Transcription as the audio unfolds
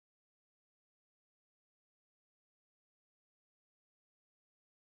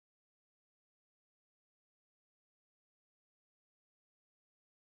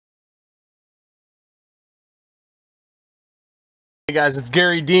Hey guys, it's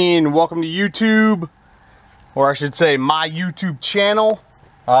Garry Dean. Welcome to YouTube, or I should say my YouTube channel.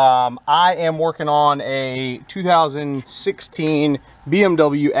 I am working on a 2016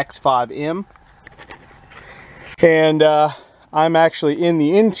 BMW X5M, and I'm actually in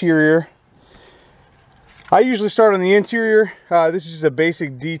the interior. I usually start on the interior. This is just a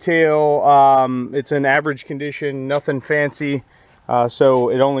basic detail. It's in average condition, nothing fancy, so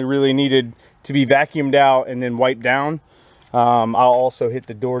it only really needed to be vacuumed out and then wiped down. I'll also hit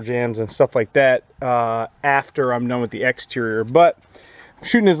the door jambs and stuff like that after I'm done with the exterior. But I'm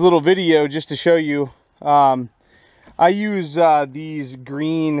shooting this little video just to show you. I use these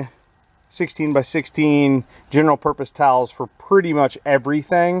green 16x16 general purpose towels for pretty much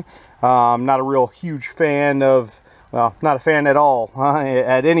everything. I'm not a real huge fan of, well, not a fan at all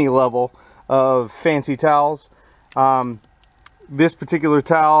at any level of fancy towels. This particular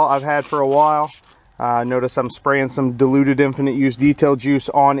towel I've had for a while. Notice I'm spraying some diluted infinite use detail juice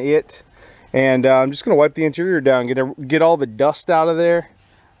on it, and I'm just going to wipe the interior down, get all the dust out of there,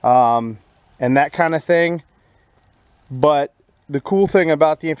 and that kind of thing. But the cool thing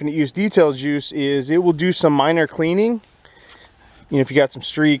about the infinite use detail juice is it will do some minor cleaning. You know, if you got some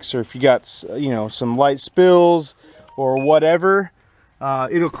streaks, or if you got, you know, some light spills or whatever,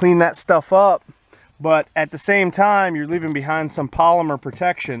 it'll clean that stuff up. But at the same time, you're leaving behind some polymer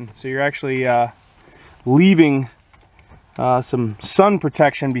protection, so you're actually leaving some sun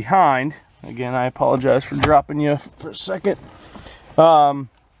protection behind. Again, I apologize for dropping you for a second. So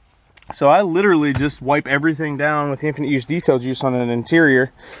I literally just wipe everything down with infinite use detail juice on an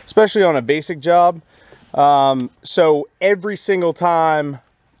interior, especially on a basic job. So every single time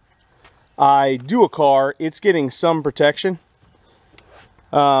I do a car, it's getting some protection,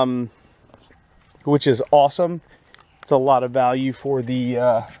 which is awesome. It's a lot of value for the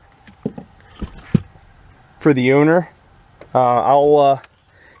owner. I'll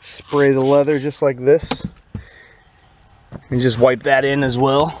spray the leather just like this and just wipe that in as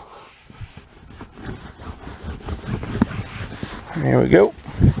well. There we go.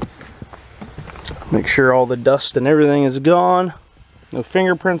 Make sure all the dust and everything is gone. No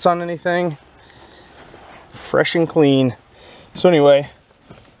fingerprints on anything. Fresh and clean. So anyway,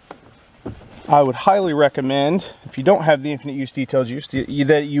 I would highly recommend, if you don't have the infinite use detail juice,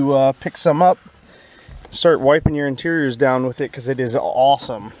 that you pick some up. Start wiping your interiors down with it, because it is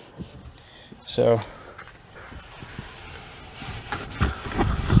awesome. So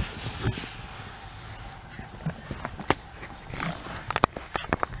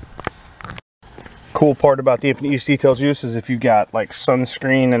cool part about the infinite use detail juice is if you got like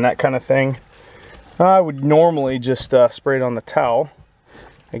sunscreen and that kind of thing, I would normally just spray it on the towel.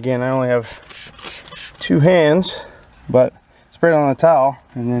 Again, I only have two hands, but spray it on the towel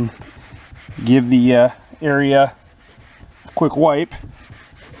and then give the area a quick wipe,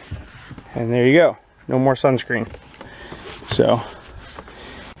 and there you go. No more sunscreen. So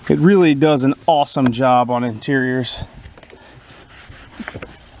it really does an awesome job on interiors.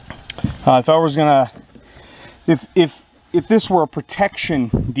 If I was gonna, if this were a protection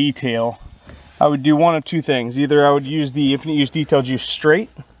detail, I would do one of two things. Either I would use the infinite use detail juice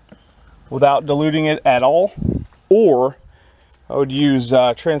straight without diluting it at all, or I would use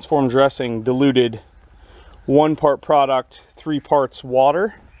transform dressing diluted, 1 part product, 3 parts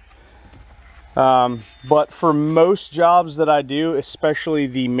water. But for most jobs that I do, especially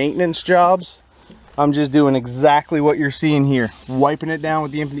the maintenance jobs, I'm just doing exactly what you're seeing here. Wiping it down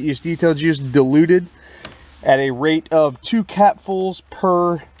with the infinite use detail juice diluted at a rate of 2 capfuls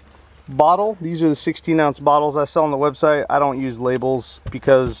per bottle. These are the 16-ounce bottles I sell on the website. I don't use labels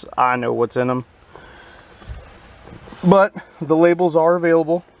because I know what's in them. But the labels are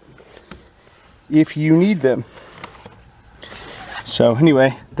available if you need them. So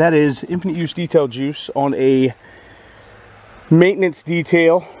anyway, that is infinite use detail juice on a maintenance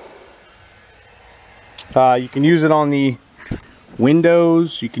detail. You can use it on the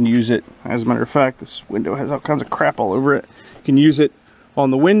windows. You can use it, as a matter of fact, this window has all kinds of crap all over it. You can use it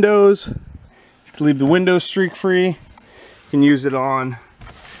on the windows to leave the windows streak free. You can use it on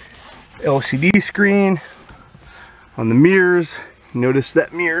LCD screen, on the mirrors. Notice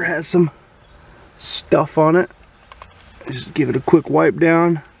that mirror has some stuff on it. Just give it a quick wipe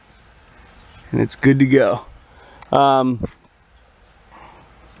down and it's good to go.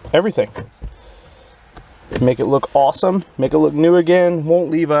 Everything. Make it look awesome, make it look new again, won't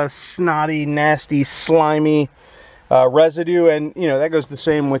leave a snotty, nasty, slimy residue. And you know, that goes the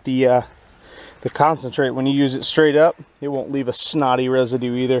same with the concentrate. When you use it straight up, it won't leave a snotty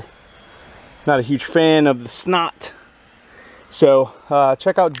residue either. Not a huge fan of the snot. So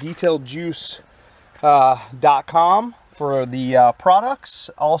check out detailjuice.com for the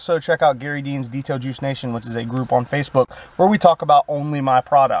products. Also check out Garry Dean's Detail Juice Nation, which is a group on Facebook where we talk about only my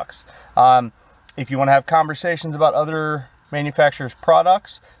products. If you want to have conversations about other manufacturers'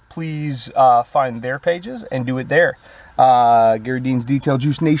 products, please find their pages and do it there. Garry Dean's Detail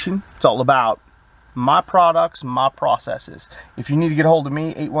Juice Nation, it's all about my products, my processes. If you need to get a hold of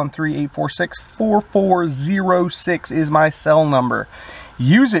me, 813-846-4406 is my cell number.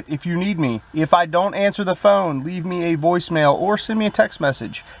 Use it if you need me. If I don't answer the phone, leave me a voicemail or send me a text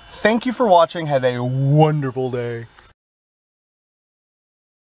message. Thank you for watching. Have a wonderful day.